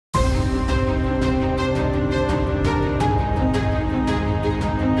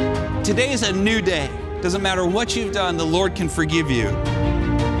Today is a new day. Doesn't matter what you've done, the Lord can forgive you.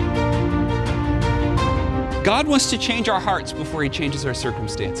 God wants to change our hearts before He changes our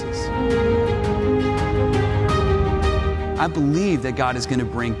circumstances. I believe that God is going to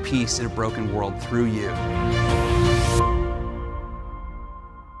bring peace in a broken world through you.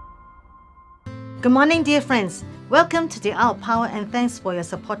 Good morning, dear friends. Welcome to the Hour of Power, and thanks for your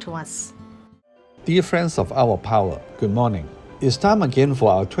support to us. Dear friends of Our Power, good morning. It's time again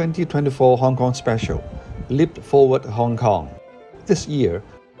for our 2024 Hong Kong special, Leap Forward Hong Kong. This year,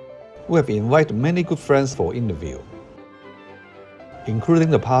 we have invited many good friends for interview, including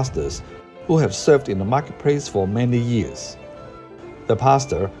the pastors who have served in the marketplace for many years, the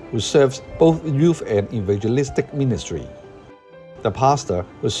pastor who serves both youth and evangelistic ministry, the pastor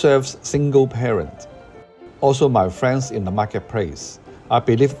who serves single parent, also my friends in the marketplace. I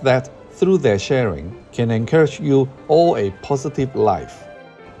believe that through their sharing can encourage you all a positive life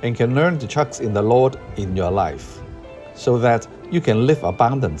and can learn to trust in the Lord in your life so that you can live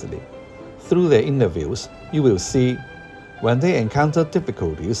abundantly. Through their interviews, you will see when they encounter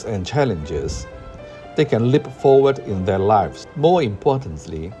difficulties and challenges, they can leap forward in their lives. More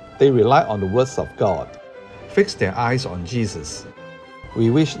importantly, they rely on the words of God. Fix their eyes on Jesus. We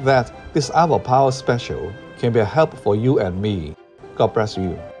wish that this Hour of Power special can be a help for you and me. God bless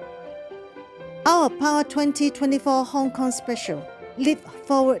you. Hour of Power 2024 Hong Kong special, Leap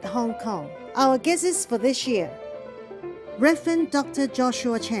Forward Hong Kong. Our guests for this year: Reverend Dr.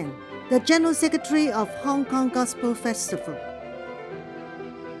 Joshua Chen, the General Secretary of Hong Kong Gospel Festival;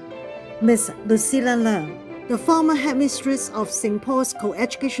 Ms. Lucilla Leung, the former headmistress of St. Paul's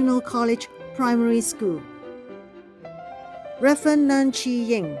Co-educational College Primary School; Reverend Lam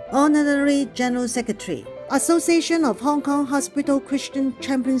Ching-choi, Honorary General Secretary, Association of Hong Kong Hospital Christian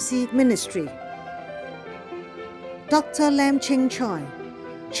Chaplaincy Ministry; Dr. Lam Ching-choi,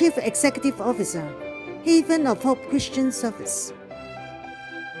 Chief Executive Officer, Haven of Hope Christian Service;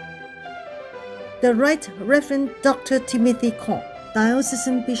 the Right Reverend Dr. Timothy Kong,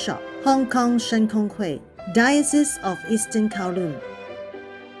 Diocesan Bishop, Hong Kong Shen Kong Hui, Diocese of Eastern Kowloon;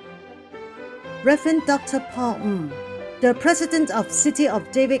 Reverend Dr. Paul the President of City of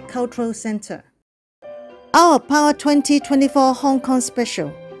David Cultural Center. Our Power 2024 Hong Kong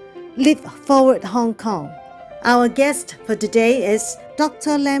special, Leap Forward Hong Kong. Our guest for today is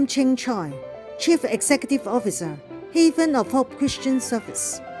Dr. Lam Ching-choi, Chief Executive Officer, Haven of Hope Christian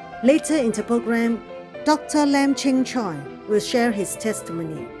Service. Later in the program, Dr. Lam Ching-choi will share his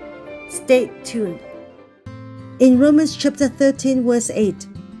testimony. Stay tuned. In Romans chapter 13, verse 8,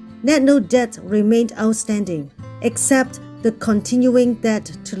 let no debt remain outstanding, except the continuing debt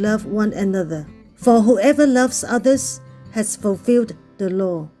to love one another. For whoever loves others has fulfilled the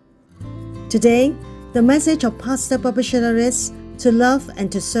law. Today, the message of Pastor Bobby Schiller is to love and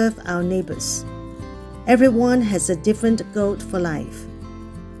to serve our neighbors. Everyone has a different goal for life.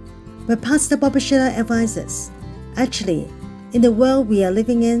 But Pastor Bobby Schiller advises, actually, in the world we are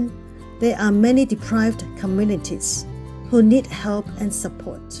living in, there are many deprived communities who need help and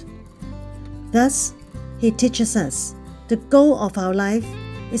support. Thus, he teaches us the goal of our life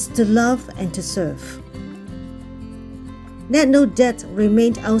is to love and to serve. Let no debt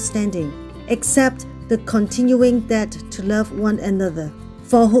remain outstanding, except the continuing debt to love one another.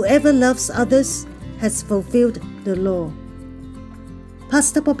 For whoever loves others has fulfilled the law.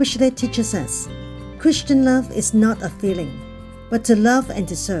 Pastor Bobby Schiller teaches us, Christian love is not a feeling, but to love and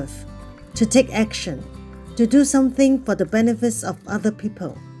to serve, to take action, to do something for the benefits of other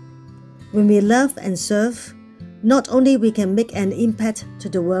people. When we love and serve, not only we can make an impact to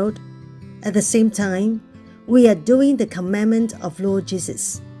the world, at the same time, we are doing the commandment of Lord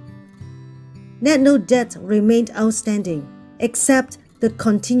Jesus. Let no debt remain outstanding, except the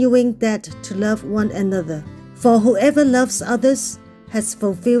continuing debt to love one another. For whoever loves others has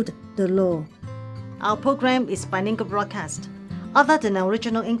fulfilled the law. Our program is bilingual broadcast. Other than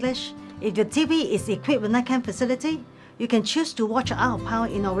original English, if your TV is equipped with NICAN facility, you can choose to watch Hour of Power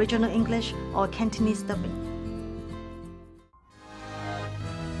in original English or Cantonese dubbing.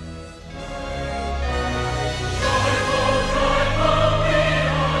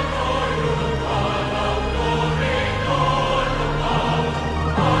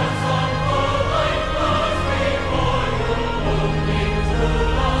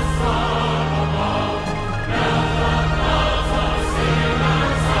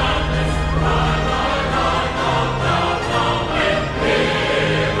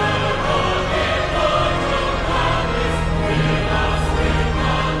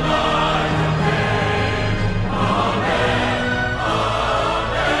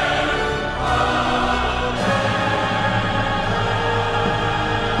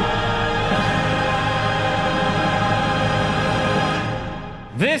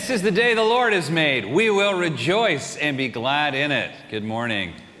 This is the day the Lord has made. We will rejoice and be glad in it. Good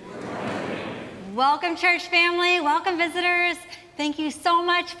morning. Welcome, church family. Welcome, visitors. Thank you so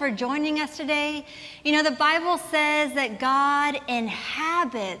much for joining us today. You know, the Bible says that God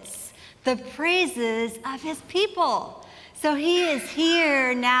inhabits the praises of his people. So he is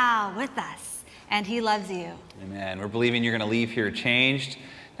here now with us, and he loves you. Amen. We're believing you're going to leave here changed,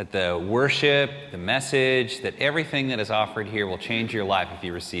 that the worship, the message, that everything that is offered here will change your life if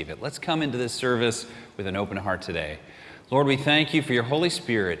you receive it. Let's come into this service with an open heart today. Lord, we thank you for your Holy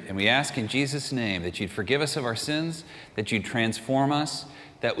Spirit, and we ask in Jesus' name that you'd forgive us of our sins, that you'd transform us,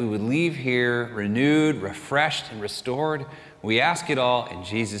 that we would leave here renewed, refreshed, and restored. We ask it all in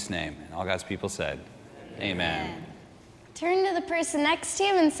Jesus' name. And all God's people said, amen. Turn to the person next to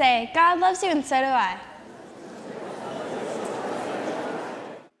you and say, God loves you and so do I.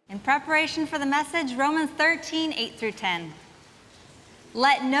 In preparation for the message, Romans 13, 8 through 10.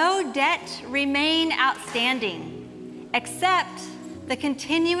 Let no debt remain outstanding, except the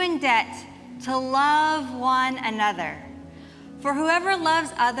continuing debt to love one another. For whoever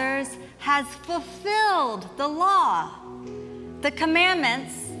loves others has fulfilled the law. The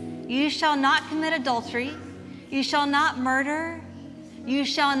commandments, you shall not commit adultery, you shall not murder, you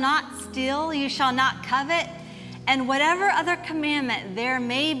shall not steal, you shall not covet, and whatever other commandment there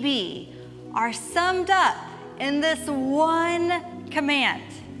may be are summed up in this one command.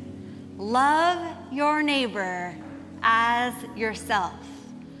 Love your neighbor as yourself.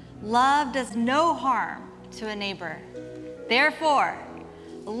 Love does no harm to a neighbor. Therefore,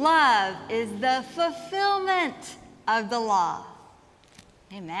 love is the fulfillment of the law.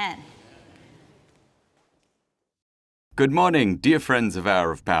 Amen. Good morning, dear friends of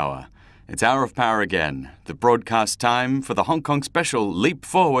Hour of Power. It's Hour of Power again, the broadcast time for the Hong Kong special Leap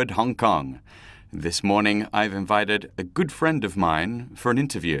Forward Hong Kong. This morning, I've invited a good friend of mine for an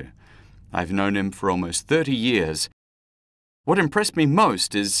interview. I've known him for almost 30 years. What impressed me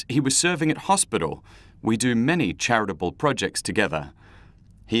most is he was serving at hospital. We do many charitable projects together.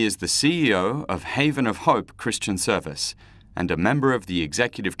 He is the CEO of Haven of Hope Christian Service and a member of the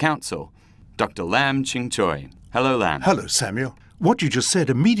Executive Council, Dr. Lam Ching-choi. Hello, Lam. Hello, Samuel. What you just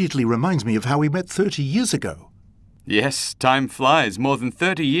said immediately reminds me of how we met 30 years ago. Yes, time flies. More than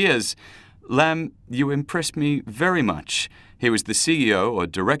 30 years. Lam, you impressed me very much. He was the CEO or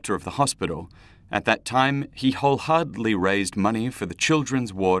director of the hospital. At that time, he wholeheartedly raised money for the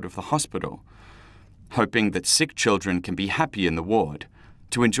children's ward of the hospital, hoping that sick children can be happy in the ward,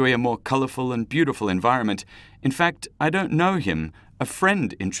 to enjoy a more colourful and beautiful environment. In fact, I don't know him. A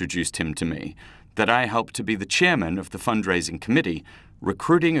friend introduced him to me, that I helped to be the chairman of the fundraising committee,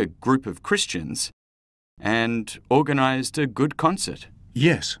 recruiting a group of Christians, and organised a good concert.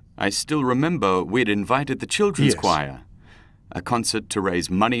 Yes. I still remember we'd invited the children's choir. A concert to raise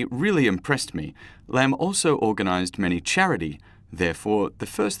money really impressed me. Lam also organised many charity. Therefore, the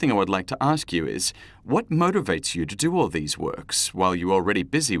first thing I would like to ask you is, what motivates you to do all these works while you're already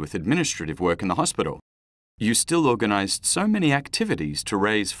busy with administrative work in the hospital? You still organised so many activities to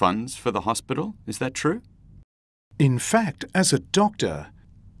raise funds for the hospital, is that true? In fact, as a doctor,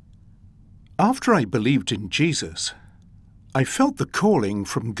 after I believed in Jesus, I felt the calling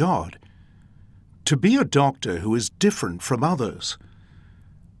from God to be a doctor who is different from others,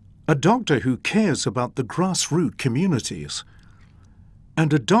 a doctor who cares about the grassroots communities,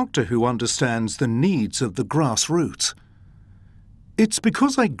 and a doctor who understands the needs of the grassroots. It's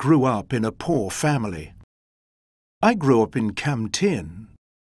because I grew up in a poor family. I grew up in Kam Tin,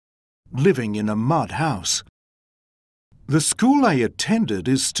 living in a mud house. The school I attended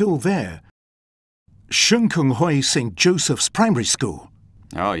is still there, Shun Kung Hui St. Joseph's Primary School.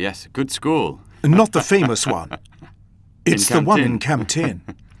 Oh, yes, good school. Not the famous one. It's the one in Kam Tin.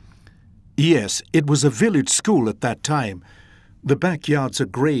 Yes, it was a village school at that time. The backyards are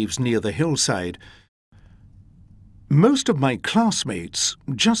graves near the hillside. Most of my classmates,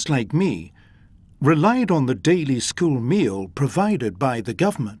 just like me, relied on the daily school meal provided by the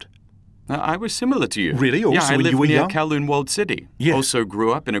government. I was similar to you. Really? Also, yeah, I when lived you were near young? Kowloon Walled City. Yes. Also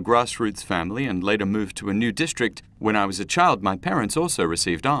grew up in a grassroots family and later moved to a new district. When I was a child, my parents also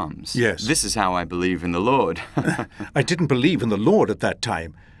received alms. Yes. This is how I believe in the Lord. I didn't believe in the Lord at that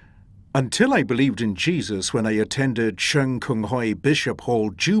time, until I believed in Jesus when I attended Shun Kung Hui Bishop Hall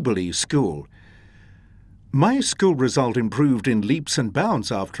Jubilee School. My school result improved in leaps and bounds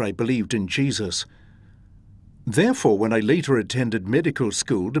after I believed in Jesus. Therefore, when I later attended medical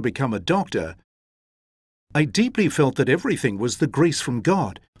school to become a doctor, I deeply felt that everything was the grace from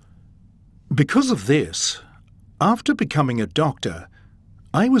God. Because of this, after becoming a doctor,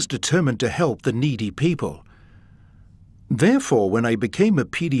 I was determined to help the needy people. Therefore, when I became a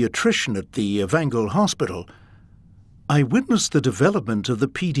pediatrician at the Evangel Hospital, I witnessed the development of the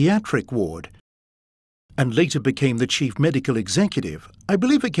pediatric ward and later became the chief medical executive. I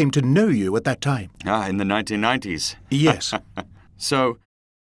believe I came to know you at that time. Ah, in the 1990s. Yes. So,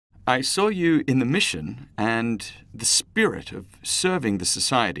 I saw you in the mission and the spirit of serving the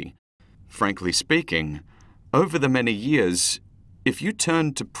society. Frankly speaking, over the many years, if you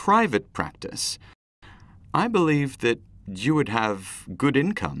turned to private practice, I believe that you would have good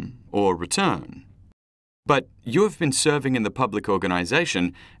income or return. But you have been serving in the public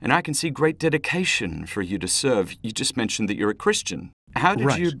organization, and I can see great dedication for you to serve. You just mentioned that you're a Christian. How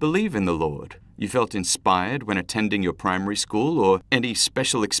did you believe in the Lord? You felt inspired when attending your primary school, or any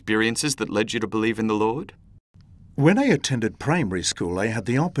special experiences that led you to believe in the Lord? When I attended primary school, I had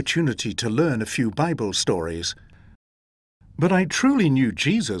the opportunity to learn a few Bible stories. But I truly knew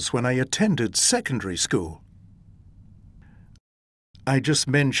Jesus when I attended secondary school. I just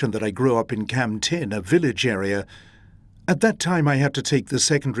mentioned that I grew up in Cam Tin, a village area. At that time, I had to take the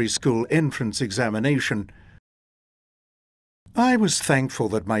secondary school entrance examination. I was thankful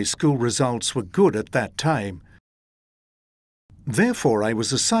that my school results were good at that time. Therefore, I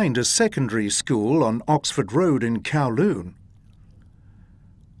was assigned a secondary school on Oxford Road in Kowloon.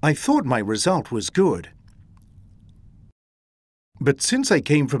 I thought my result was good. But since I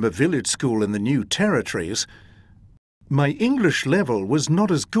came from a village school in the New Territories, my English level was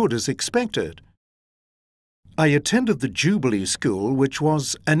not as good as expected. I attended the Jubilee School, which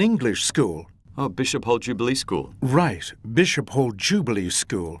was an English school. Oh, Bishop Hall Jubilee School. Right, Bishop Hall Jubilee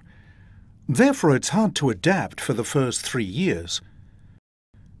School. Therefore, it's hard to adapt for the first 3 years.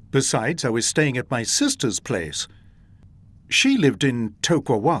 Besides, I was staying at my sister's place. She lived in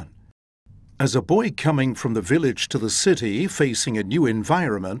Tokwa. As a boy coming from the village to the city, facing a new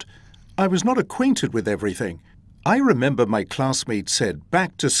environment, I was not acquainted with everything. I remember my classmates said,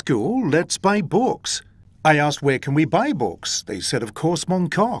 "Back to school, let's buy books." I asked, "Where can we buy books?" They said, "Of course,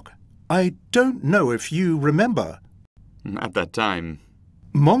 Mongkok." I don't know if you remember. At that time.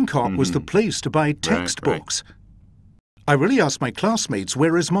 Mongkok was the place to buy textbooks. I really asked my classmates,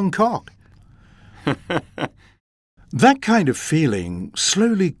 "Where is Mongkok?" That kind of feeling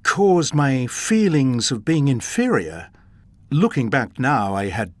slowly caused my feelings of being inferior. Looking back now, I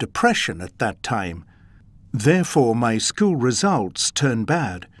had depression at that time. Therefore, my school results turned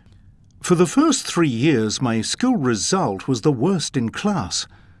bad. For the first 3 years, my school result was the worst in class.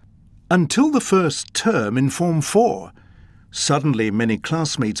 Until the first term in Form 4. Suddenly, many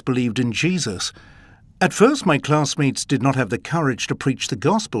classmates believed in Jesus. At first, my classmates did not have the courage to preach the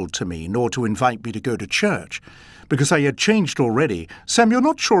gospel to me, nor to invite me to go to church, because I had changed already. Sam, you're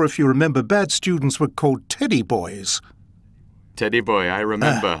not sure if you remember, bad students were called teddy boys. Teddy boy, I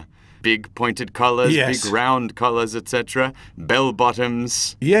remember. Big pointed collars, Yes. big round collars, etc. Bell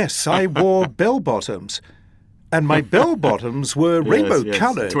bottoms. Yes, I wore bell bottoms. And my bell bottoms were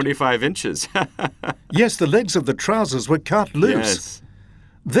rainbow-coloured. 25 inches. Yes, the legs of the trousers were cut loose. Yes.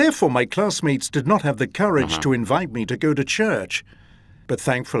 Therefore, my classmates did not have the courage to invite me to go to church. But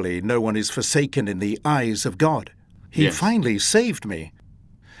thankfully, no one is forsaken in the eyes of God. He finally saved me.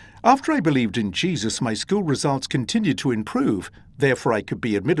 After I believed in Jesus, my school results continued to improve. Therefore, I could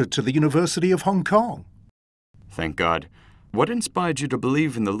be admitted to the University of Hong Kong. Thank God. What inspired you to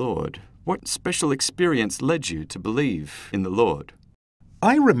believe in the Lord? What special experience led you to believe in the Lord?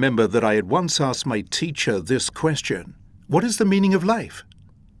 I remember that I had once asked my teacher this question: "What is the meaning of life?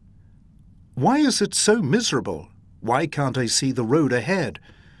 Why is it so miserable? Why can't I see the road ahead?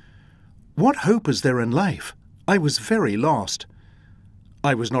 What hope is there in life?" I was very lost.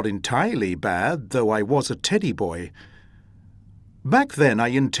 I was not entirely bad, though I was a teddy boy. Back then, I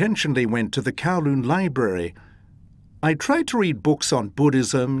intentionally went to the Kowloon Library. I tried to read books on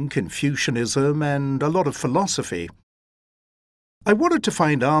Buddhism, Confucianism, and a lot of philosophy. I wanted to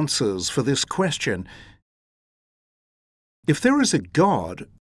find answers for this question: if there is a God,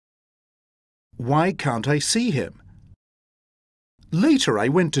 why can't I see him? Later, I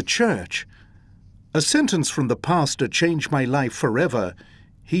went to church. A sentence from the pastor changed my life forever.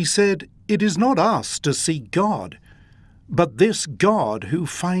 He said, "It is not us to seek God, but this God who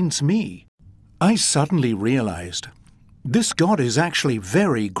finds me." I suddenly realized this God is actually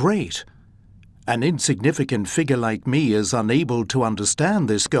very great. An insignificant figure like me is unable to understand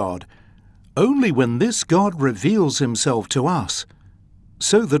this God. Only when this God reveals himself to us,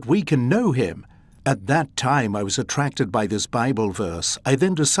 so that we can know him. At that time, I was attracted by this Bible verse. I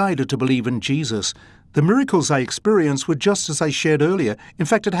then decided to believe in Jesus. The miracles I experienced were just as I shared earlier. In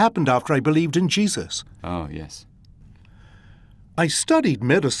fact, it happened after I believed in Jesus. Oh, yes. I studied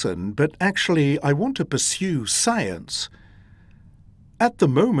medicine, but actually I want to pursue science. At the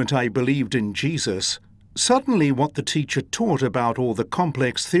moment I believed in Jesus, suddenly what the teacher taught about all the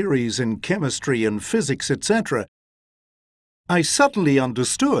complex theories in chemistry and physics, etc., I suddenly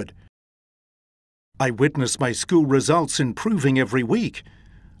understood. I witnessed my school results improving every week.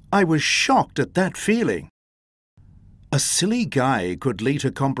 I was shocked at that feeling. A silly guy could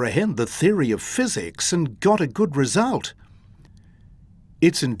later comprehend the theory of physics and got a good result.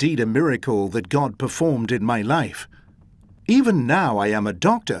 It's indeed a miracle that God performed in my life. Even now I am a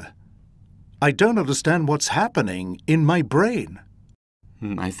doctor. I don't understand what's happening in my brain.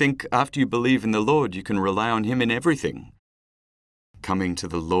 I think after you believe in the Lord, you can rely on Him in everything. Coming to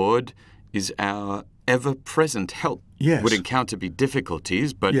the Lord is our ever-present help. Yes. Would encounter be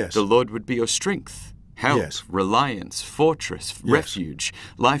difficulties, but Yes. the Lord would be your strength, help, Yes. reliance, fortress, Yes. refuge.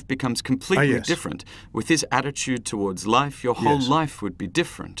 Life becomes completely Yes. different. With His attitude towards life, your whole Yes. life would be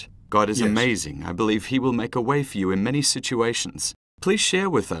different. God is Yes. amazing. I believe He will make a way for you in many situations. Please share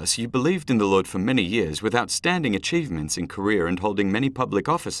with us. You believed in the Lord for many years with outstanding achievements in career and holding many public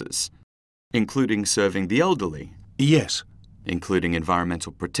offices, including serving the elderly, Yes. including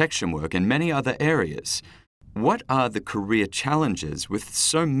environmental protection work and many other areas. What are the career challenges with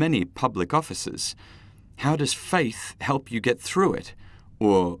so many public offices? How does faith help you get through it?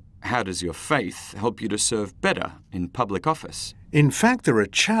 Or how does your faith help you to serve better in public office? In fact, there are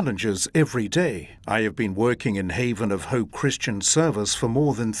challenges every day. I have been working in Haven of Hope Christian Service for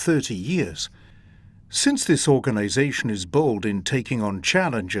more than 30 years. Since this organization is bold in taking on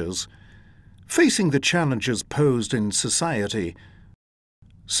challenges, facing the challenges posed in society,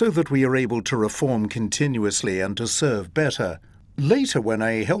 so that we are able to reform continuously and to serve better. Later, when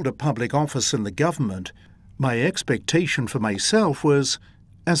I held a public office in the government, my expectation for myself was,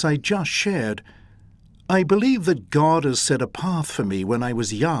 as I just shared, I believe that God has set a path for me when I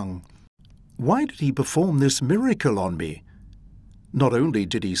was young. Why did He perform this miracle on me? Not only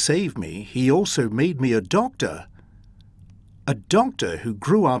did He save me, He also made me a doctor. A doctor who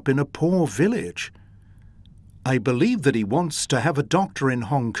grew up in a poor village. I believe that He wants to have a doctor in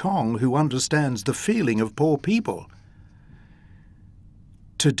Hong Kong who understands the feeling of poor people.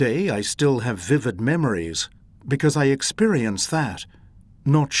 Today I still have vivid memories because I experienced that.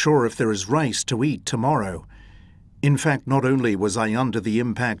 Not sure if there is rice to eat tomorrow. In fact, not only was I under the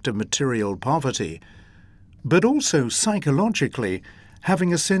impact of material poverty, but also psychologically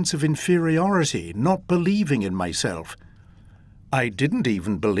having a sense of inferiority, not believing in myself. I didn't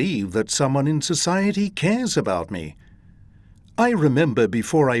even believe that someone in society cares about me. I remember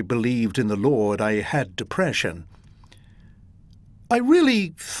before I believed in the Lord, I had depression. I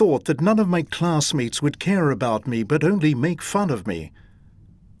really thought that none of my classmates would care about me but only make fun of me.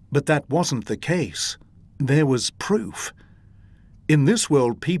 But that wasn't the case. There was proof. In this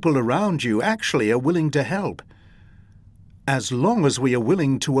world, people around you actually are willing to help. As long as we are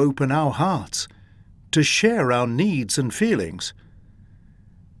willing to open our hearts, to share our needs and feelings.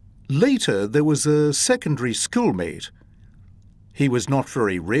 Later, there was a secondary schoolmate. He was not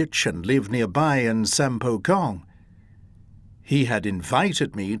very rich and lived nearby in Sampo Kong. He had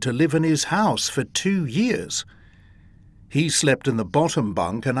invited me to live in his house for 2 years. He slept in the bottom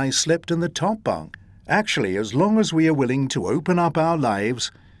bunk and I slept in the top bunk. Actually, as long as we are willing to open up our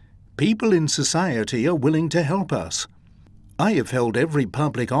lives, people in society are willing to help us. I have held every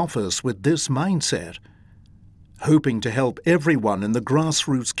public office with this mindset, hoping to help everyone in the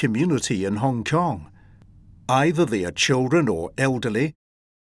grassroots community in Hong Kong, either they are children or elderly.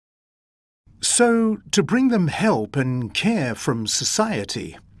 So, to bring them help and care from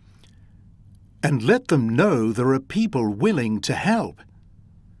society, and let them know there are people willing to help.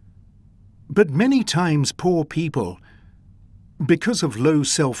 But many times poor people, because of low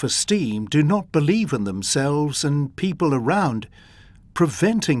self-esteem, do not believe in themselves and people around,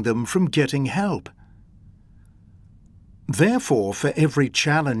 preventing them from getting help. Therefore, for every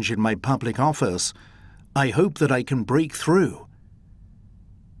challenge in my public office, I hope that I can break through.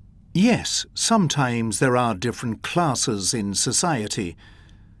 Yes, sometimes there are different classes in society.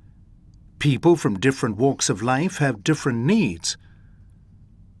 People from different walks of life have different needs.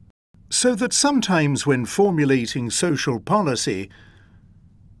 So that sometimes when formulating social policy,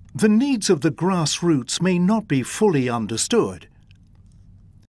 the needs of the grassroots may not be fully understood.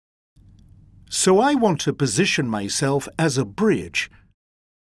 So I want to position myself as a bridge.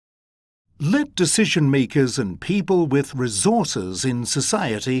 Let decision makers and people with resources in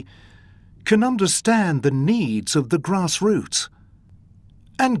society can understand the needs of the grassroots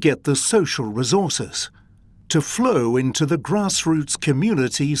and get the social resources to flow into the grassroots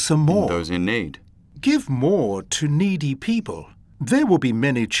community some more. Those in need. Give more to needy people. There will be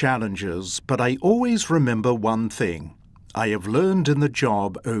many challenges, but I always remember one thing. I have learned in the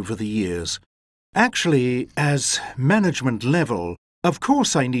job over the years. Actually, as management level, of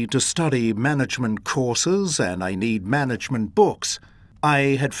course I need to study management courses and I need management books.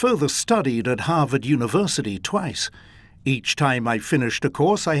 I had further studied at Harvard University twice. Each time I finished a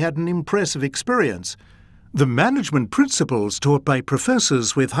course, I had an impressive experience. The management principles taught by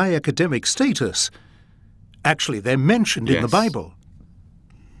professors with high academic status, actually, they're mentioned in the Bible.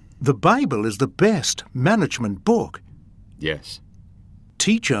 The Bible is the best management book. Yes.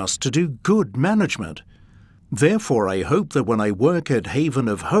 Teach us to do good management. Therefore, I hope that when I work at Haven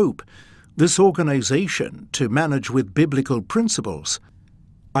of Hope, this organization, to manage with biblical principles,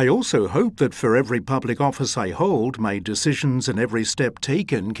 I also hope that for every public office I hold, my decisions and every step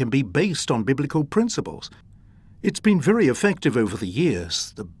taken can be based on biblical principles. It's been very effective over the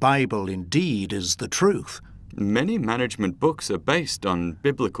years. The Bible, indeed, is the truth. Many management books are based on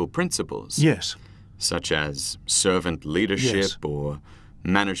biblical principles. Yes. Such as servant leadership or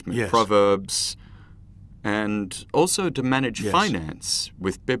management Yes. proverbs, and also to manage Yes. finance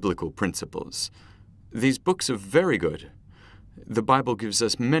with biblical principles. These books are very good. The Bible gives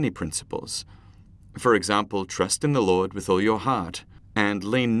us many principles. For example, trust in the Lord with all your heart, and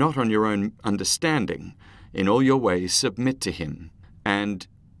lean not on your own understanding. In all your ways submit to Him, and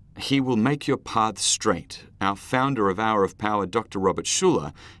He will make your paths straight. Our founder of Hour of Power, Dr. Robert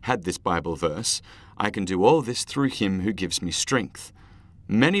Schuller, had this Bible verse, I can do all this through Him who gives me strength.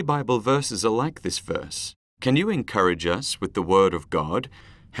 Many Bible verses are like this verse. Can you encourage us with the Word of God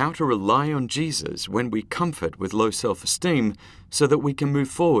how to rely on Jesus when we comfort with low self-esteem so that we can move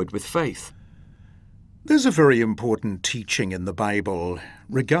forward with faith? There's a very important teaching in the Bible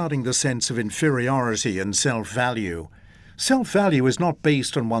regarding the sense of inferiority and self-value. Self-value is not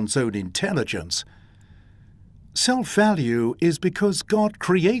based on one's own intelligence. Self-value is because God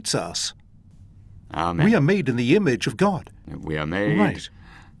creates us. Amen. We are made in the image of God. We are made. Right.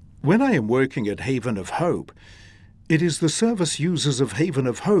 When I am working at Haven of Hope, it is the service users of Haven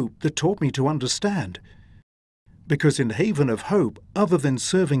of Hope that taught me to understand. Because in Haven of Hope, other than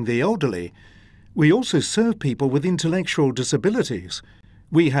serving the elderly, we also serve people with intellectual disabilities.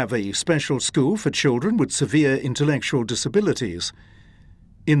 We have a special school for children with severe intellectual disabilities.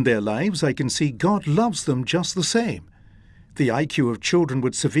 In their lives, I can see God loves them just the same. The IQ of children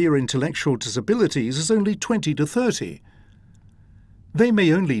with severe intellectual disabilities is only 20 to 30. They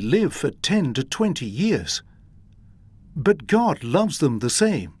may only live for 10 to 20 years. But God loves them the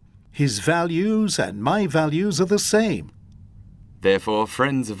same. His values and my values are the same. Therefore,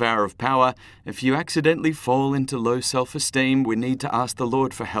 friends of Hour of Power, if you accidentally fall into low self-esteem, we need to ask the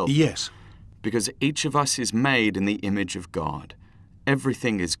Lord for help. Yes. Because each of us is made in the image of God.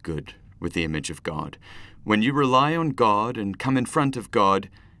 Everything is good with the image of God. When you rely on God and come in front of God,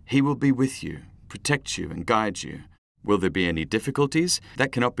 He will be with you, protect you, and guide you. Will there be any difficulties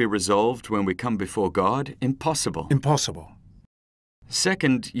that cannot be resolved when we come before God? Impossible. Impossible.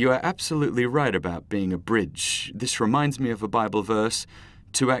 Second, you are absolutely right about being a bridge. This reminds me of a Bible verse,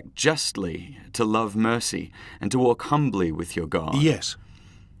 to act justly, to love mercy, and to walk humbly with your God. Yes.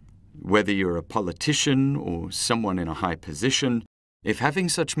 Whether you're a politician or someone in a high position, if having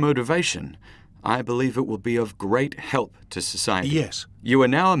such motivation, I believe it will be of great help to society. Yes. You are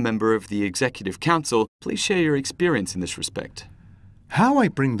now a member of the Executive Council. Please share your experience in this respect. How I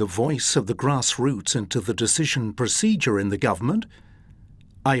bring the voice of the grassroots into the decision procedure in the government,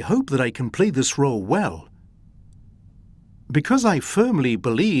 I hope that I can play this role well. Because I firmly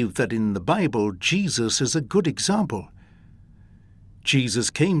believe that in the Bible, Jesus is a good example.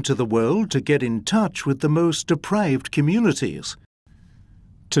 Jesus came to the world to get in touch with the most deprived communities.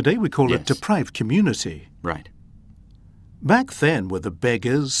 Today we call it deprived community. Right. Back then were the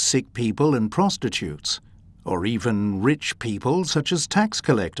beggars, sick people and prostitutes, or even rich people such as tax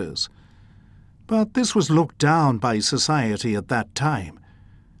collectors. But this was looked down by society at that time.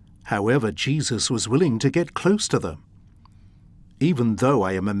 However, Jesus was willing to get close to them. Even though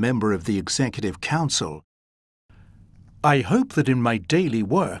I am a member of the Executive Council, I hope that in my daily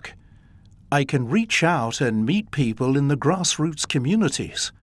work, I can reach out and meet people in the grassroots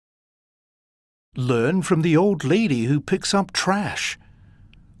communities. Learn from the old lady who picks up trash,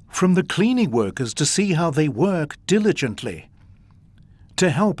 from the cleaning workers to see how they work diligently, to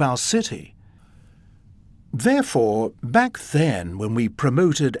help our city. Therefore, back then when we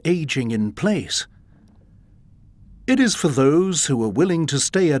promoted aging in place, it is for those who are willing to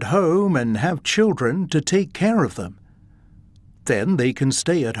stay at home and have children to take care of them. Then they can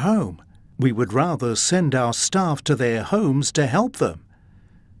stay at home. We would rather send our staff to their homes to help them.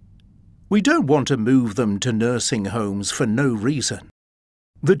 We don't want to move them to nursing homes for no reason.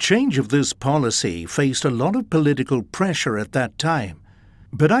 The change of this policy faced a lot of political pressure at that time,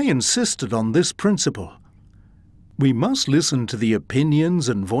 but I insisted on this principle. We must listen to the opinions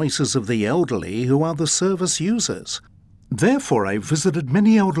and voices of the elderly who are the service users. Therefore, I visited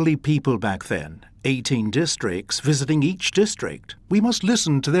many elderly people back then, 18 districts, visiting each district. We must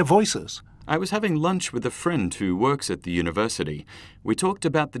listen to their voices. I was having lunch with a friend who works at the university. We talked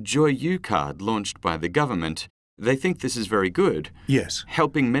about the Joy U card launched by the government. They think this is very good. Yes.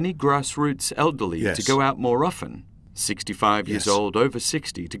 Helping many grassroots elderly Yes. to go out more often. 65 years Yes. old, over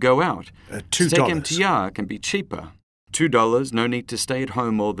 60, to go out. $2. To take MTR can be cheaper. $2, no need to stay at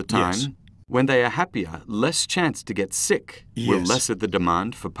home all the time. Yes. When they are happier, less chance to get sick will Yes. lessen the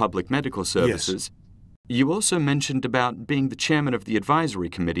demand for public medical services. You also mentioned about being the chairman of the advisory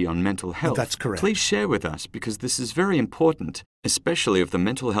committee on mental health. That's correct. Please share with us, because this is very important, especially if the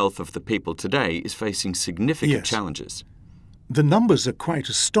mental health of the people today is facing significant Yes. challenges. The numbers are quite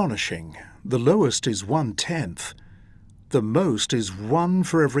astonishing. The lowest is 1/10. The most is 1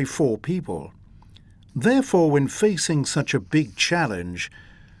 for every 4 people. Therefore, when facing such a big challenge,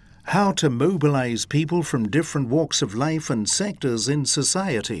 how to mobilize people from different walks of life and sectors in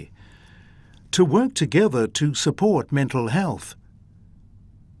society to work together to support mental health.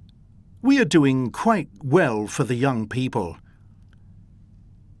 We are doing quite well for the young people.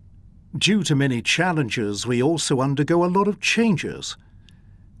 Due to many challenges, we also undergo a lot of changes.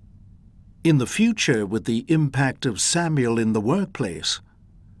 In the future, with the impact of Samuel in the workplace,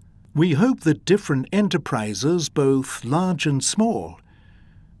 we hope that different enterprises, both large and small,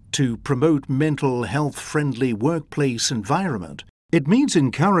 to promote mental health-friendly workplace environment. It means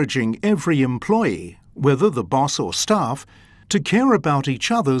encouraging every employee, whether the boss or staff, to care about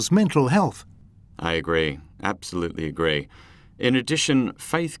each other's mental health. I agree. Absolutely agree. In addition,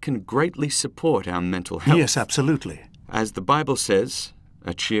 faith can greatly support our mental health. Yes, absolutely. As the Bible says,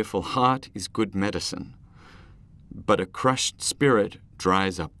 a cheerful heart is good medicine, but a crushed spirit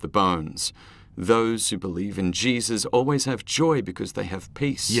dries up the bones. Those who believe in Jesus always have joy because they have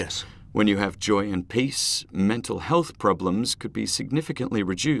peace. Yes. When you have joy and peace, mental health problems could be significantly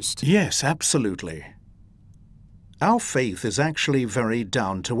reduced. Yes, absolutely. Our faith is actually very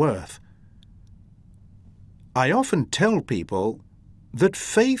down to earth. I often tell people that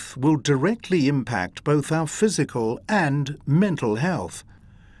faith will directly impact both our physical and mental health.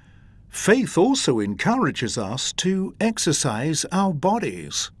 Faith also encourages us to exercise our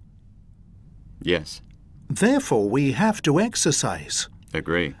bodies. Yes, Therefore, we have to exercise.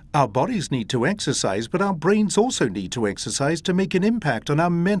 agree. Our bodies need to exercise, but our brains also need to exercise to make an impact on our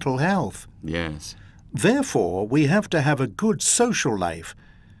mental health. Yes. Therefore, we have to have a good social life.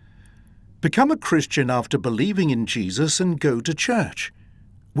 Become a Christian after believing in Jesus and go to church.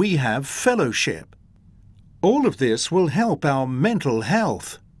 We have fellowship. All of this will help our mental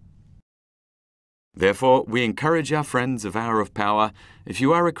health. Therefore, we encourage our friends of Hour of Power, if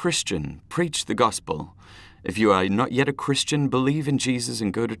you are a Christian, preach the gospel. If you are not yet a Christian, believe in Jesus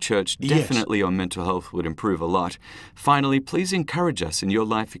and go to church. Yes. Definitely your mental health would improve a lot. Finally, please encourage us in your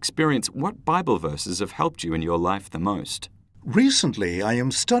life experience. What Bible verses have helped you in your life the most? Recently, I am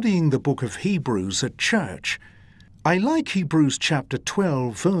studying the book of Hebrews at church. I like Hebrews chapter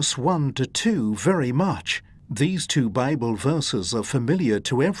 12, verse 1 to 2 very much. These 2 Bible verses are familiar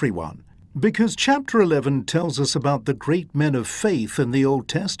to everyone, because chapter 11 tells us about the great men of faith in the Old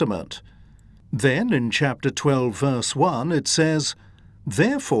Testament. Then in chapter 12, verse 1, it says,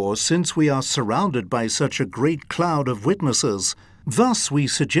 "Therefore, since we are surrounded by such a great cloud of witnesses, thus we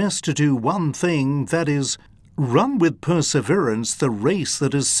suggest to do one thing, that is, run with perseverance the race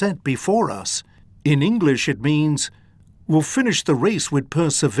that is set before us." In English, it means, we'll finish the race with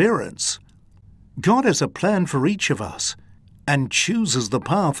perseverance. God has a plan for each of us, and chooses the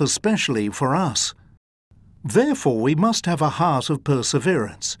path especially for us. Therefore, we must have a heart of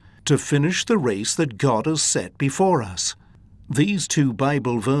perseverance to finish the race that God has set before us. These 2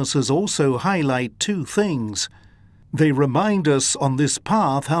 Bible verses also highlight 2 things. They remind us on this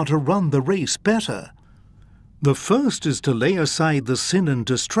path how to run the race better. The first is to lay aside the sin and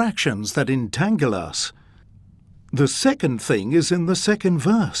distractions that entangle us. The second thing is in the second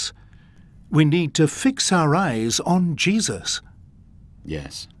verse. We need to fix our eyes on Jesus.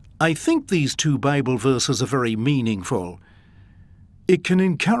 Yes. I think these 2 Bible verses are very meaningful. It can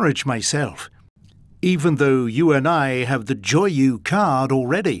encourage myself, even though you and I have the Joy U card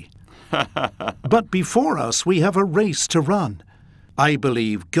already. But before us, we have a race to run. I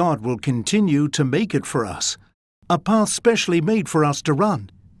believe God will continue to make it for us, a path specially made for us to run.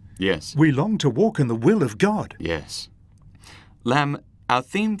 Yes. We long to walk in the will of God. Yes. Lam, our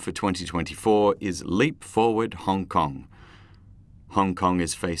theme for 2024 is Leap Forward Hong Kong. Hong Kong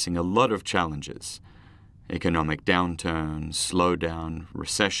is facing a lot of challenges. Economic downturn, slowdown,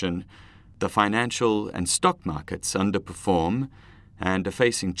 recession. The financial and stock markets underperform and are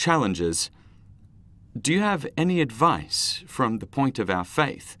facing challenges. Do you have any advice from the point of our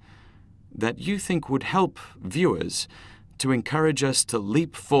faith that you think would help viewers to encourage us to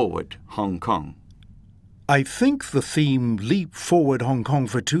leap forward Hong Kong? I think the theme Leap Forward Hong Kong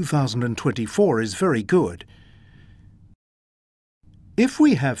for 2024 is very good. If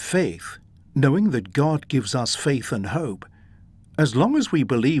we have faith, knowing that God gives us faith and hope, as long as we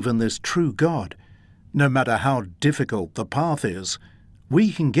believe in this true God, no matter how difficult the path is,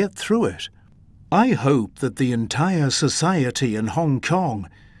 we can get through it. I hope that the entire society in Hong Kong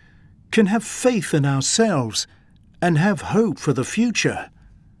can have faith in ourselves and have hope for the future.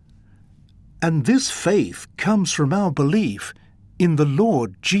 And this faith comes from our belief in the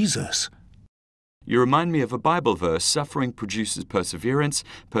Lord Jesus. You remind me of a Bible verse, suffering produces perseverance,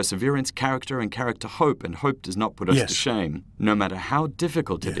 perseverance character, and character hope, and hope does not put us to shame. No matter how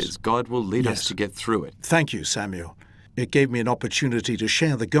difficult it is, God will lead us to get through it. Thank you, Samuel. It gave me an opportunity to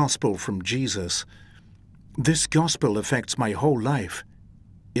share the gospel from Jesus. This gospel affects my whole life.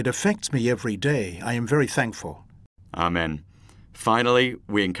 It affects me every day. I am very thankful. Amen. Finally,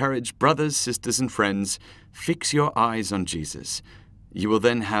 we encourage brothers, sisters, and friends, fix your eyes on Jesus. You will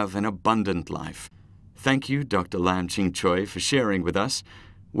then have an abundant life. Thank you, Dr. Lam Ching-choi, for sharing with us.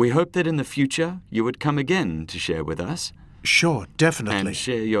 We hope that in the future you would come again to share with us. Sure, definitely. And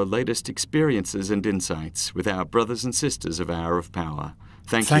share your latest experiences and insights with our brothers and sisters of Hour of Power.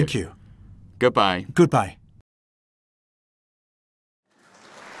 Thank you. Thank you. Goodbye. Goodbye.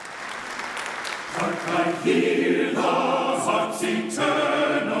 I hear the heart's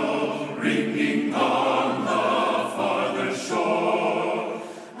eternal ringing on the farther shore,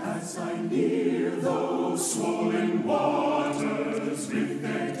 as I near those swollen waters with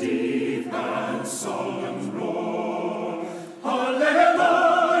their deep and solemn roar.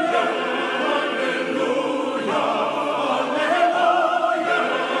 Hallelujah, hallelujah, hallelujah,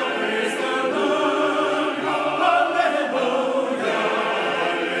 praise the Lord, hallelujah,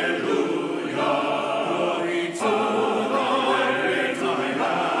 hallelujah, glory to the great I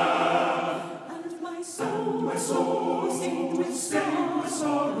am. And my soul, sing with sad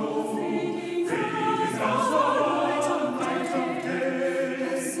sorrow, fading from the light of day.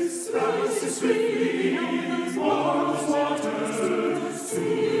 Passes swiftly o'er those waters to the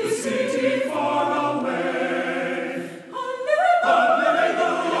city far away. Hallelujah, hallelujah,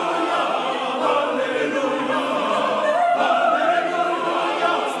 hallelujah,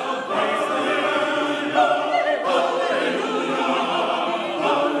 praise the Lord, hallelujah,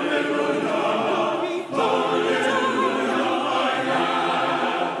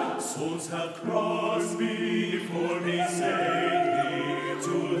 hallelujah. Souls have crossed before me safely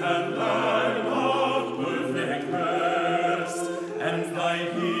to that land of perfect rest, and I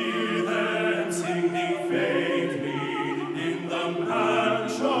hear them singing faintly in the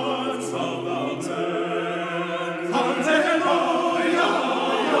mansions of the earth. Hallelujah,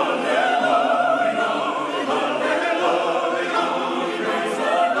 hallelujah, hallelujah, praise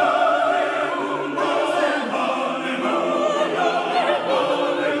the Lord, hallelujah, hallelujah,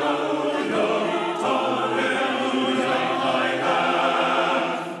 hallelujah, I am.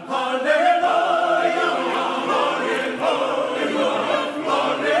 Hallelujah, hallelujah,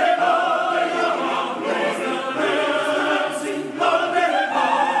 hallelujah, praise the Lord, sing hallelujah,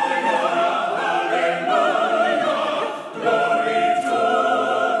 hallelujah, glory to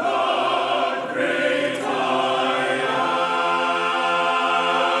the great I am.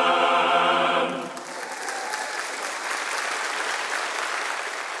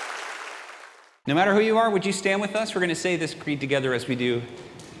 No matter who you are, would you stand with us? We're going to say this creed together as we do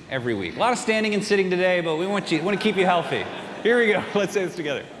every week. A lot of standing and sitting today, but we want to keep you healthy. Here we go. Let's say this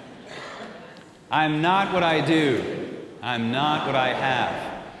together. I'm not what I do. I'm not what I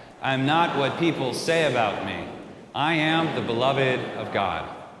have. I'm not what people say about me. I am the beloved of God.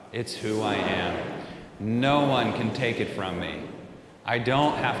 It's who I am. No one can take it from me. I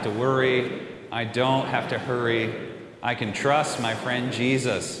don't have to worry. I don't have to hurry. I can trust my friend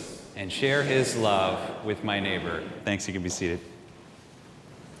Jesus and share his love with my neighbor. Thanks, you can be seated.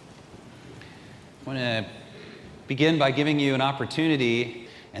 I want to begin by giving you an opportunity,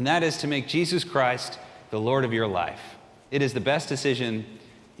 and that is to make Jesus Christ the Lord of your life. It is the best decision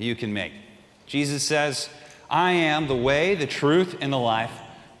you can make. Jesus says, I am the way, the truth, and the life.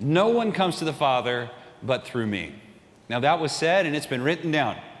 No one comes to the Father but through me. Now that was said, and it's been written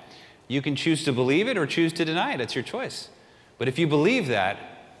down. You can choose to believe it or choose to deny it. It's your choice. But if you believe that,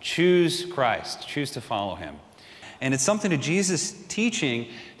 choose Christ. Choose to follow him. And it's something to Jesus' teaching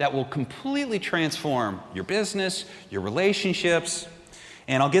that will completely transform your business, your relationships.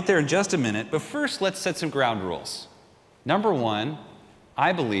 And I'll get there in just a minute. But first, let's set some ground rules. Number one,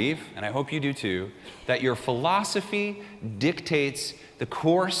 I believe, and I hope you do too, that your philosophy dictates the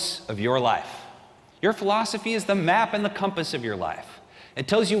course of your life. Your philosophy is the map and the compass of your life. It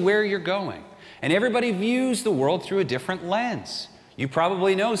tells you where you're going. And everybody views the world through a different lens. You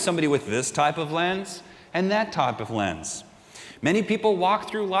probably know somebody with this type of lens and that type of lens. Many people walk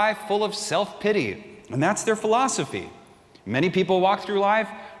through life full of self-pity, and that's their philosophy. Many people walk through life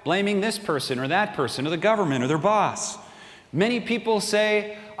blaming this person or that person or the government or their boss. Many people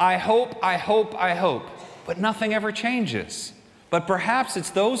say, I hope, I hope, I hope, but nothing ever changes. But perhaps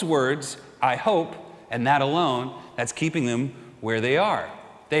it's those words, I hope, and that alone, that's keeping them where they are.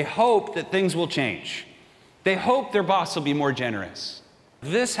 They hope that things will change. They hope their boss will be more generous.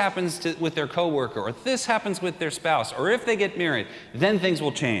 This happens with their coworker, or this happens with their spouse, or if they get married, then things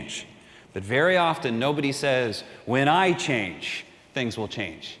will change. But very often, nobody says, when I change, things will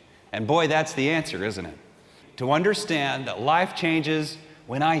change. And boy, that's the answer, isn't it? To understand that life changes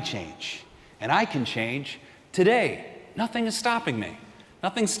when I change. And I can change today. Nothing is stopping me.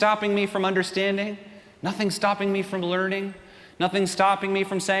 Nothing's stopping me from understanding. Nothing's stopping me from learning. Nothing's stopping me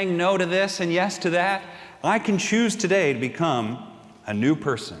from saying no to this and yes to that. I can choose today to become a new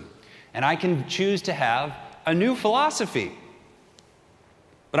person. And I can choose to have a new philosophy.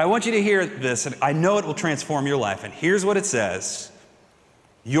 But I want you to hear this, and I know it will transform your life. And here's what it says.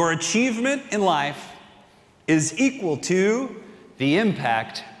 Your achievement in life is equal to the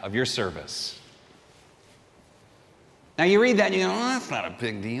impact of your service. Now you read that and you go, oh, that's not a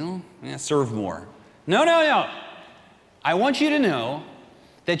big deal. Yeah, serve more. No, no, no. I want you to know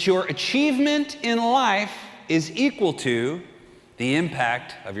that your achievement in life is equal to the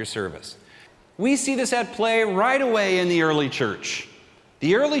impact of your service. We see this at play right away in the early church.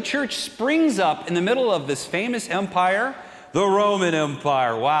 The early church springs up in the middle of this famous empire, the Roman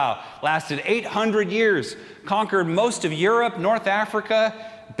Empire. Wow, lasted 800 years, conquered most of Europe, North Africa,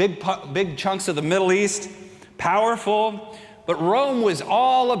 big chunks of the Middle East, powerful. But Rome was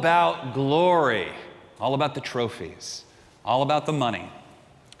all about glory, all about the trophies, all about the money.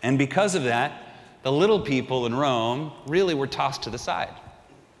 And because of that, the little people in Rome really were tossed to the side.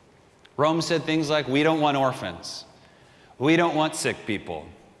 Rome said things like, we don't want orphans. We don't want sick people.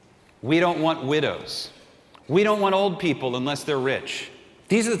 We don't want widows. We don't want old people unless they're rich.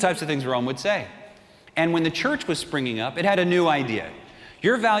 These are the types of things Rome would say. And when the church was springing up, it had a new idea.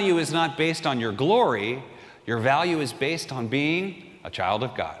 Your value is not based on your glory. Your value is based on being a child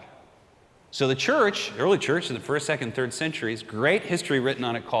of God. So the church, early church in the 1st, 2nd, 3rd centuries, great history written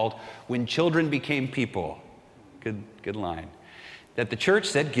on it called When Children Became People. Good line. That the church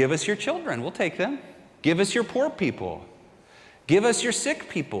said, give us your children, we'll take them. Give us your poor people. Give us your sick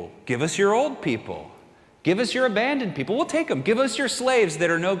people. Give us your old people. Give us your abandoned people. We'll take them. Give us your slaves that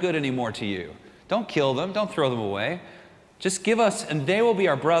are no good anymore to you. Don't kill them. Don't throw them away. Just give us, and they will be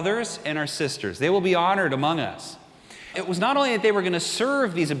our brothers and our sisters. They will be honored among us. It was not only that they were going to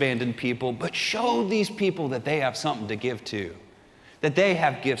serve these abandoned people, but show these people that they have something to give to, that they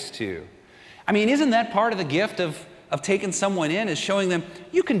have gifts to. I mean, isn't that part of the gift of taking someone in, is showing them,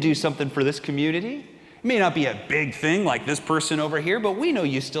 you can do something for this community? It may not be a big thing like this person over here, but we know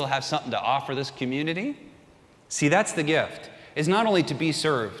you still have something to offer this community. See, that's the gift, is not only to be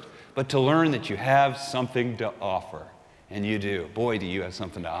served, but to learn that you have something to offer. And you do. Boy, do you have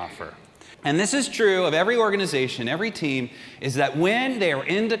something to offer. And this is true of every organization, every team, is that when they are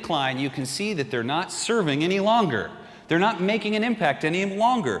in decline, you can see that they're not serving any longer. They're not making an impact any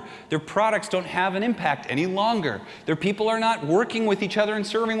longer. Their products don't have an impact any longer. Their people are not working with each other and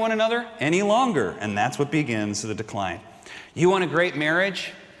serving one another any longer. And that's what begins the decline. You want a great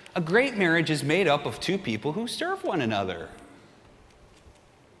marriage? A great marriage is made up of two people who serve one another.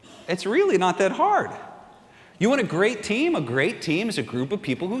 It's really not that hard. You want a great team? A great team is a group of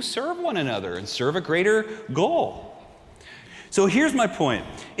people who serve one another and serve a greater goal. So here's my point,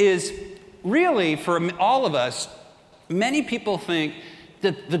 is really for all of us, many people think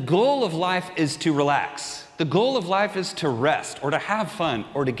that the goal of life is to relax. The goal of life is to rest or to have fun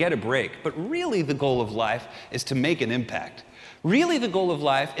or to get a break. But really the goal of life is to make an impact. Really the goal of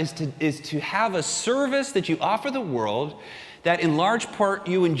life is to have a service that you offer the world that in large part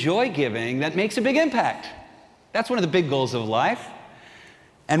you enjoy giving that makes a big impact. That's one of the big goals of life.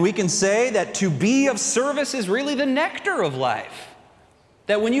 And we can say that to be of service is really the nectar of life.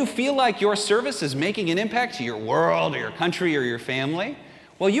 That when you feel like your service is making an impact to your world or your country or your family,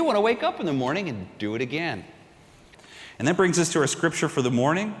 well, you want to wake up in the morning and do it again. And that brings us to our scripture for the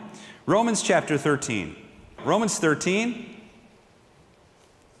morning, Romans chapter 13. Romans 13,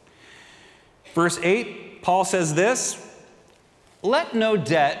 verse 8, Paul says this, "Let no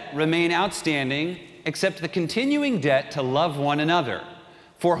debt remain outstanding except the continuing debt to love one another.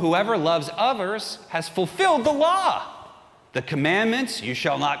 For whoever loves others has fulfilled the law. The commandments, you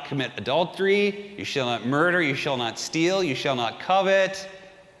shall not commit adultery, you shall not murder, you shall not steal, you shall not covet,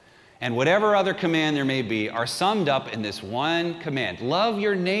 and whatever other command there may be, are summed up in this one command. Love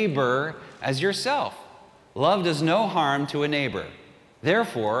your neighbor as yourself. Love does no harm to a neighbor.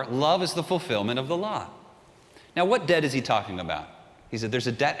 Therefore, love is the fulfillment of the law." Now, what debt is he talking about? He said there's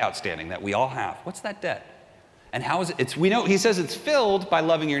a debt outstanding that we all have. What's that debt? And how is it? We know he says it's filled by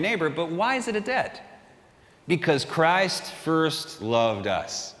loving your neighbor, but why is it a debt? Because Christ first loved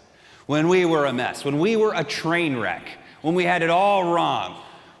us. When we were a mess, when we were a train wreck, when we had it all wrong,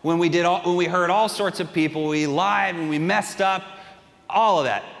 when we hurt all sorts of people, we lied, when we messed up, all of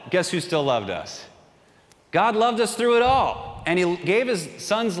that. Guess who still loved us? God loved us through it all, and he gave his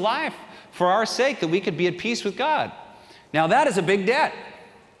son's life for our sake that we could be at peace with God. Now that is a big debt,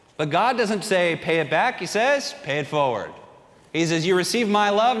 but God doesn't say pay it back. He says pay it forward. He says you receive my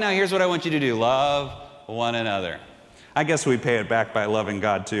love, now here's what I want you to do. Love one another. I guess we pay it back by loving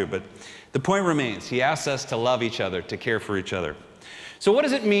God too, but the point remains. He asks us to love each other, to care for each other. So what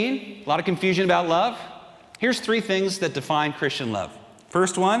does it mean? A lot of confusion about love. Here's 3 things that define Christian love.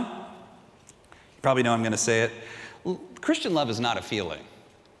 First one, you probably know I'm going to say it. Christian love is not a feeling.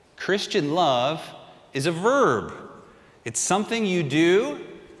 Christian love is a verb. It's something you do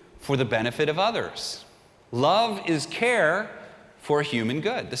for the benefit of others. Love is care for human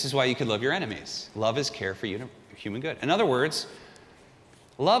good. This is why you could love your enemies. Love is care for human good. In other words,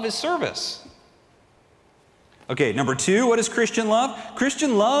 love is service. Okay, number 2, what is Christian love?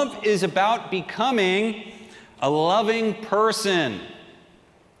 Christian love is about becoming a loving person.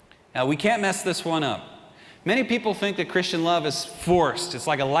 Now, we can't mess this one up. Many people think that Christian love is forced. It's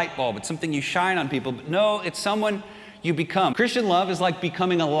like a light bulb. It's something you shine on people. But no, it's someone you become. Christian love is like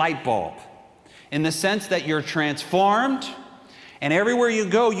becoming a light bulb in the sense that you're transformed, and everywhere you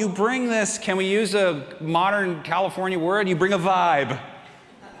go, you bring this, can we use a modern California word? You bring a vibe.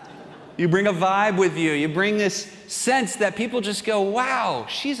 You bring a vibe with you. You bring this sense that people just go, wow,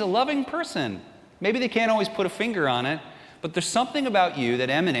 she's a loving person. Maybe they can't always put a finger on it, but there's something about you that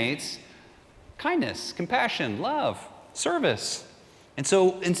emanates kindness, compassion, love, service. And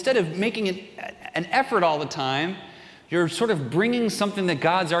so instead of making an effort all the time, you're sort of bringing something that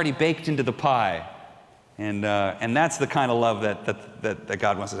God's already baked into the pie. And that's the kind of love that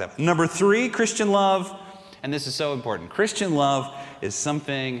God wants us to have. Number 3, Christian love, and this is so important. Christian love is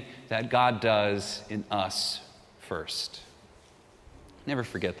something that God does in us first. Never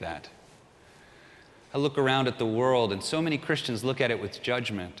forget that. I look around at the world, and so many Christians look at it with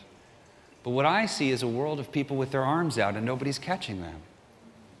judgment. But what I see is a world of people with their arms out, and nobody's catching them.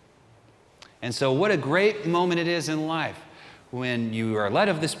 And so what a great moment it is in life when you are led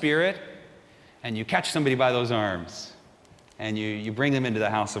of the Spirit and you catch somebody by those arms and you bring them into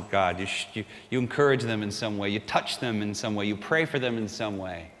the house of God. You encourage them in some way. You touch them in some way. You pray for them in some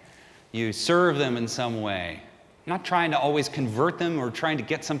way. You serve them in some way. Not trying to always convert them or trying to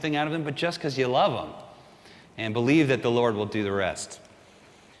get something out of them, but just because you love them and believe that the Lord will do the rest.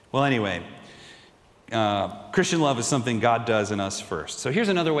 Well, anyway, Christian love is something God does in us first. So here's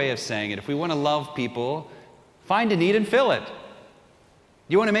another way of saying it. If we want to love people, find a need and fill it.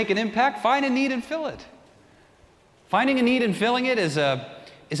 You want to make an impact? Find a need and fill it. Finding a need and filling it is a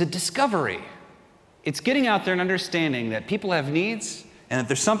discovery. It's getting out there and understanding that people have needs and that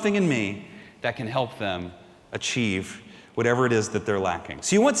there's something in me that can help them achieve whatever it is that they're lacking.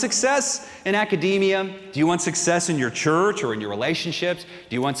 So you want success in academia? Do you want success in your church or in your relationships?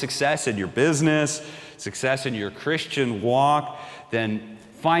 Do you want success in your business, success in your Christian walk? Then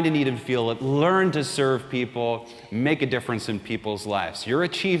find a need and fill it. Learn to serve people. Make a difference in people's lives. Your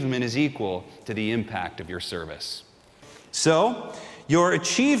achievement is equal to the impact of your service. So your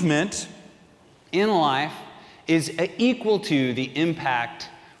achievement in life is equal to the impact,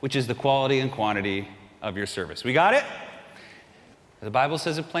 which is the quality and quantity of your service. We got it? The Bible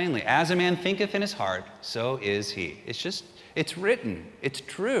says it plainly. As a man thinketh in his heart, so is he. It's written. It's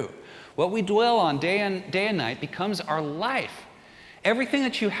true. What we dwell on day and night becomes our life. Everything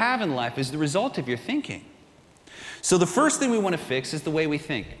that you have in life is the result of your thinking. So the first thing we want to fix is the way we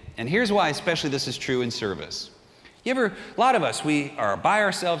think. And here's why especially this is true in service. A lot of us, we are by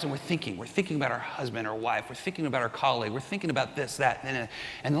ourselves and we're thinking about our husband or wife, we're thinking about our colleague, we're thinking about this, that,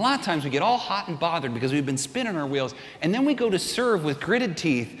 and a lot of times we get all hot and bothered because we've been spinning our wheels, and then we go to serve with gritted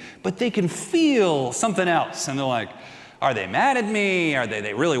teeth, but they can feel something else, and they're like, Are they mad at me? Are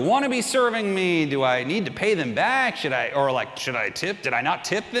they really want to be serving me? Do I need to pay them back? Should I tip? Did I not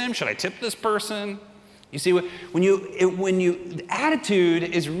tip them? Should I tip this person? You see, the attitude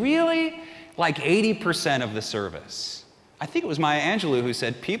is really like 80% of the service. I think it was Maya Angelou who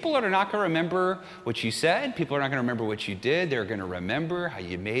said, people are not going to remember what you said. People are not going to remember what you did. They're going to remember how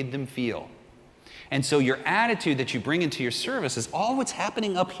you made them feel. And so your attitude that you bring into your service is all what's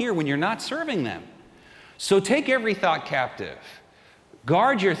happening up here when you're not serving them. So take every thought captive,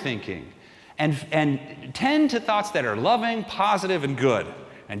 guard your thinking, and tend to thoughts that are loving, positive, and good,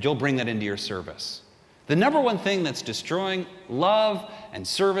 and you'll bring that into your service. The number one thing that's destroying love and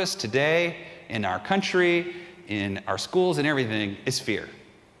service today in our country, in our schools and everything, is fear.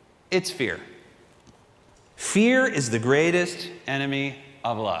 It's fear. Fear is the greatest enemy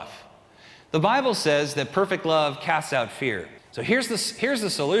of love. The Bible says that perfect love casts out fear. So here's the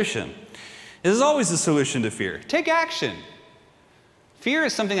solution. This is always the solution to fear. Take action. Fear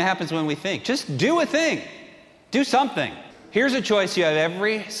is something that happens when we think. Just do a thing. Do something. Here's a choice you have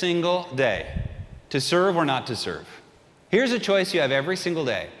every single day: to serve or not to serve. Here's a choice you have every single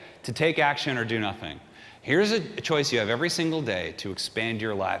day: to take action or do nothing. Here's a choice you have every single day: to expand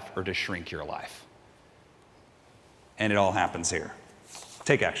your life or to shrink your life. And it all happens here.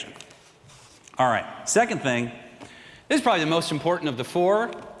 Take action. All right, second thing, this is probably the most important of the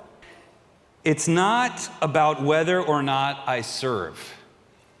four. It's not about whether or not I serve.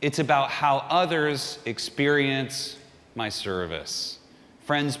 It's about how others experience my service.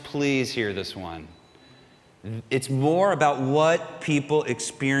 Friends, please hear this one. It's more about what people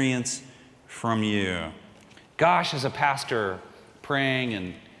experience from you. Gosh, as a pastor praying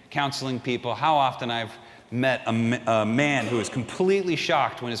and counseling people, how often I've met a man who is completely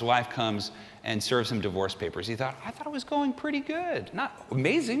shocked when his wife comes and serves him divorce papers. I thought it was going pretty good. Not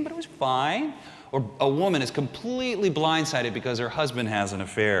amazing, but it was fine. Or a woman is completely blindsided because her husband has an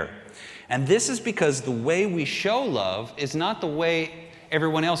affair. And this is because the way we show love is not the way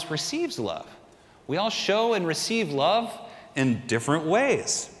everyone else receives love. We all show and receive love in different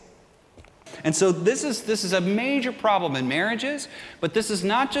ways. And so this is a major problem in marriages, but this is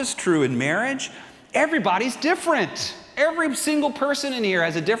not just true in marriage. Everybody's different. Every single person in here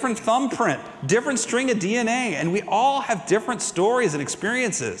has a different thumbprint, different string of DNA, and we all have different stories and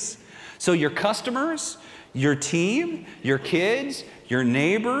experiences. So your customers, your team, your kids, your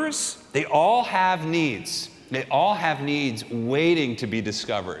neighbors, they all have needs. They all have needs waiting to be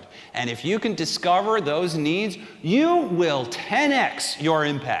discovered. And if you can discover those needs, you will 10x your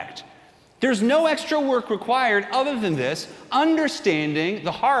impact. There's no extra work required other than this, understanding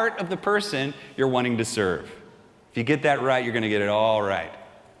the heart of the person you're wanting to serve. If you get that right, you're going to get it all right.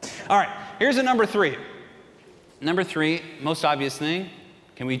 All right, here's a number three. Number three, most obvious thing,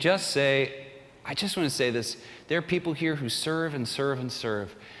 can we just say, I just want to say this, there are people here who serve and serve and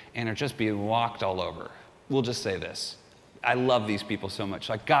serve and are just being walked all over. We'll just say this. I love these people so much.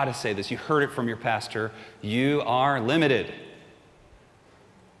 I got to say this. You heard it from your pastor. You are limited.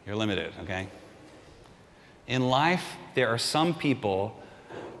 You're limited, okay? In life, there are some people,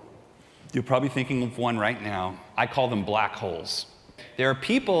 you're probably thinking of one right now. I call them black holes. There are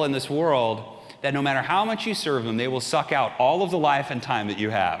people in this world that no matter how much you serve them, they will suck out all of the life and time that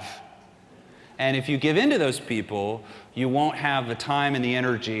you have. And if you give in to those people, you won't have the time and the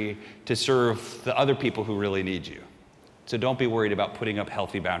energy to serve the other people who really need you. So don't be worried about putting up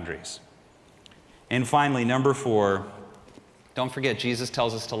healthy boundaries. And finally, number four, don't forget, Jesus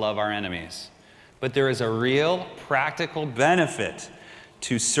tells us to love our enemies. But there is a real practical benefit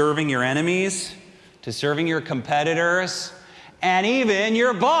to serving your enemies, to serving your competitors, and even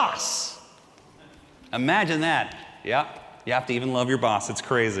your boss. Imagine that. Yeah, you have to even love your boss. It's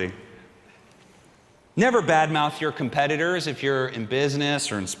crazy. Never badmouth your competitors if you're in business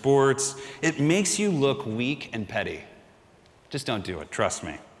or in sports. It makes you look weak and petty. Just don't do it, trust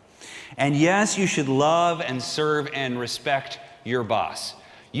me. And yes, you should love and serve and respect your boss.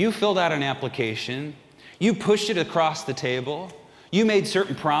 You filled out an application, you pushed it across the table, you made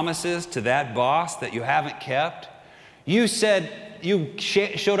certain promises to that boss that you haven't kept. You said you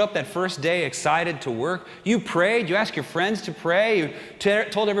showed up that first day excited to work. You prayed, you asked your friends to pray, you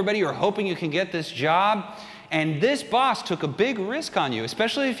told everybody you were hoping you can get this job. And this boss took a big risk on you,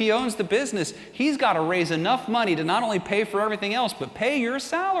 especially if he owns the business. He's got to raise enough money to not only pay for everything else, but pay your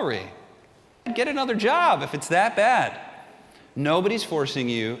salary. Get another job if it's that bad. Nobody's forcing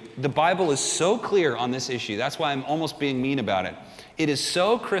you. The Bible is so clear on this issue. That's why I'm almost being mean about it. It is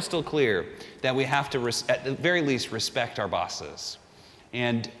so crystal clear that we have to, at the very least, respect our bosses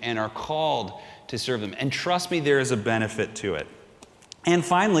and are called to serve them. And trust me, there is a benefit to it. And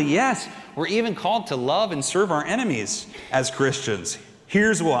finally, yes, we're even called to love and serve our enemies as Christians.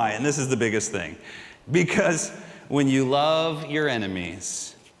 Here's why, and this is the biggest thing. Because when you love your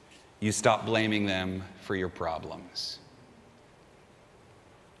enemies, you stop blaming them for your problems.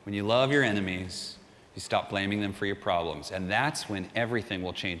 When you love your enemies, you stop blaming them for your problems. And that's when everything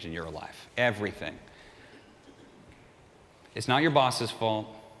will change in your life. Everything. It's not your boss's fault.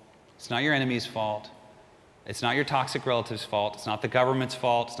 It's not your enemy's fault. It's not your toxic relative's fault. It's not the government's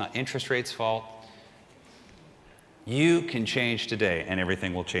fault. It's not interest rates' fault. You can change today, and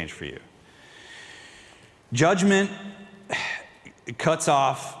everything will change for you. Judgment cuts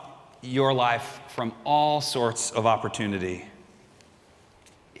off your life from all sorts of opportunity.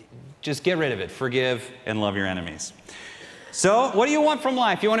 Just get rid of it. Forgive and love your enemies. So, what do you want from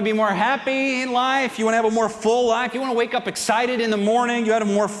life? You want to be more happy in life? You want to have a more full life? You want to wake up excited in the morning? You want to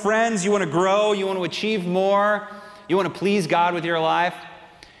have more friends? You want to grow? You want to achieve more? You want to please God with your life?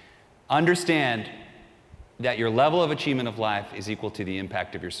 Understand that your level of achievement of life is equal to the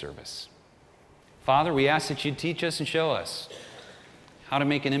impact of your service. Father, we ask that you teach us and show us how to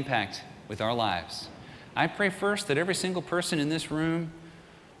make an impact with our lives. I pray first that every single person in this room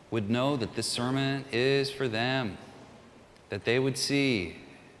would know that this sermon is for them, that they would see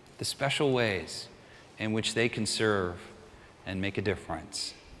the special ways in which they can serve and make a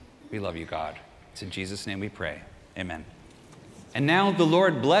difference. We love you, God. It's in Jesus' name we pray. Amen. And now the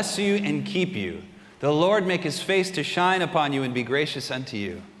Lord bless you and keep you. The Lord make his face to shine upon you and be gracious unto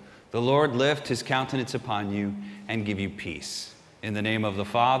you. The Lord lift his countenance upon you and give you peace. In the name of the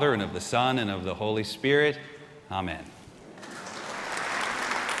Father, and of the Son, and of the Holy Spirit. Amen.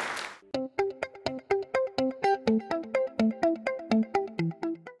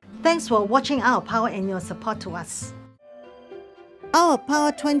 Thanks for watching Our Power and your support to us. Our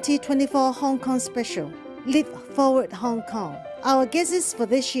Power 2024 Hong Kong special, Live Forward Hong Kong. Our guests for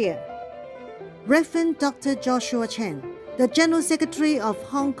this year: Reverend Dr. Joshua Chen, the General Secretary of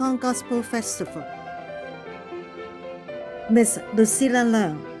Hong Kong Gospel Festival; Ms. Lucilla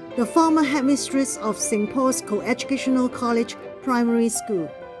Leung, the former headmistress of St. Paul's Co-Educational College Primary School;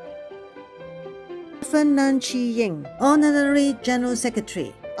 Reverend Lam Ching-choi, Honorary General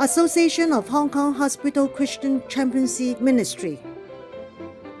Secretary, Association of Hong Kong Hospital Christian Chaplaincy Ministry;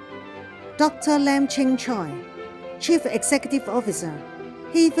 Dr. Lam Ching-choi, Chief Executive Officer,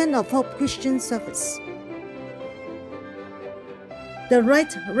 Haven of Hope Christian Service; the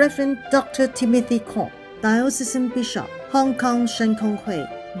Right Reverend Dr. Timothy Kwok, Diocesan Bishop, Hong Kong Shen Kong Hui,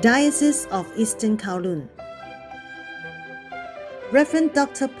 Diocese of Eastern Kowloon; Reverend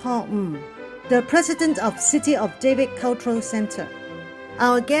Dr. Paul the President of City of David Cultural Center.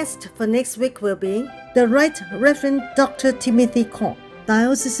 Our guest for next week will be the Right Reverend Dr. Timothy Kwok,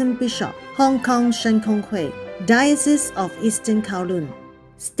 Diocesan Bishop, Hong Kong Shen Kong Hui, Diocese of Eastern Kowloon.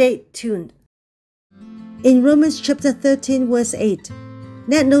 Stay tuned. In Romans chapter 13 verse 8,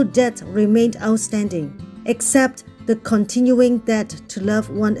 let no debt remain outstanding, except the continuing debt to love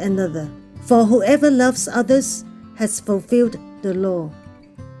one another. For whoever loves others has fulfilled the law.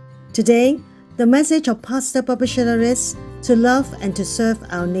 Today, the message of Pastor Bobby Schiller is to love and to serve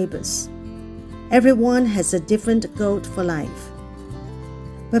our neighbors. Everyone has a different goal for life.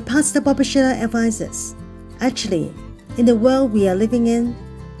 But Pastor Bobby Schiller advises, actually, in the world we are living in,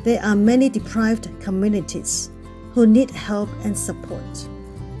 there are many deprived communities who need help and support.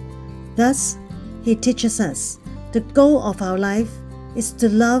 Thus, he teaches us the goal of our life is to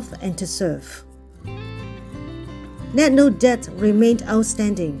love and to serve. Let no debt remain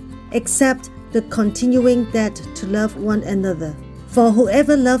outstanding, except the continuing debt to love one another. For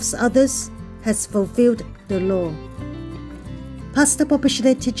whoever loves others has fulfilled the law. Pastor Bobby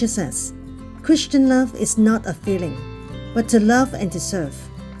Schiller teaches us, Christian love is not a feeling, but to love and to serve,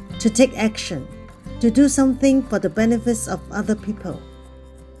 to take action, to do something for the benefits of other people.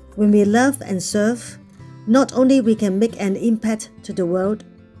 When we love and serve, not only we can make an impact to the world,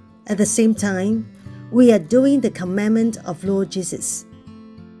 at the same time, we are doing the commandment of Lord Jesus.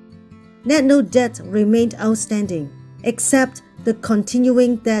 Let no debt remain outstanding, except the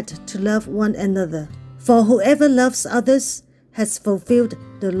continuing debt to love one another. For whoever loves others has fulfilled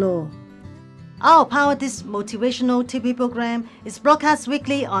the law. Our Power, this motivational TV program, is broadcast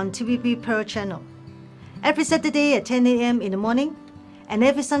weekly on TVB Pearl channel. Every Saturday at 10 a.m. in the morning, and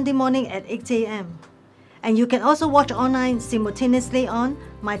every Sunday morning at 8 a.m. And you can also watch online simultaneously on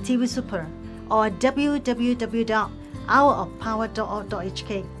My TV Super or at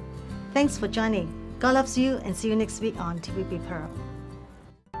www.hourofpower.org.hk. Thanks for joining. God loves you, and see you next week on TVB Pearl.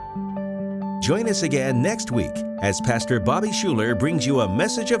 Join us again next week as Pastor Bobby Schuller brings you a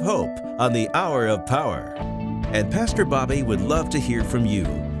message of hope on the Hour of Power. and Pastor Bobby would love to hear from you.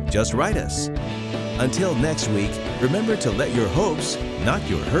 Just write us. Until next week, remember to let your hopes, not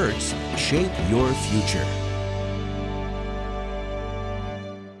your hurts, shape your future.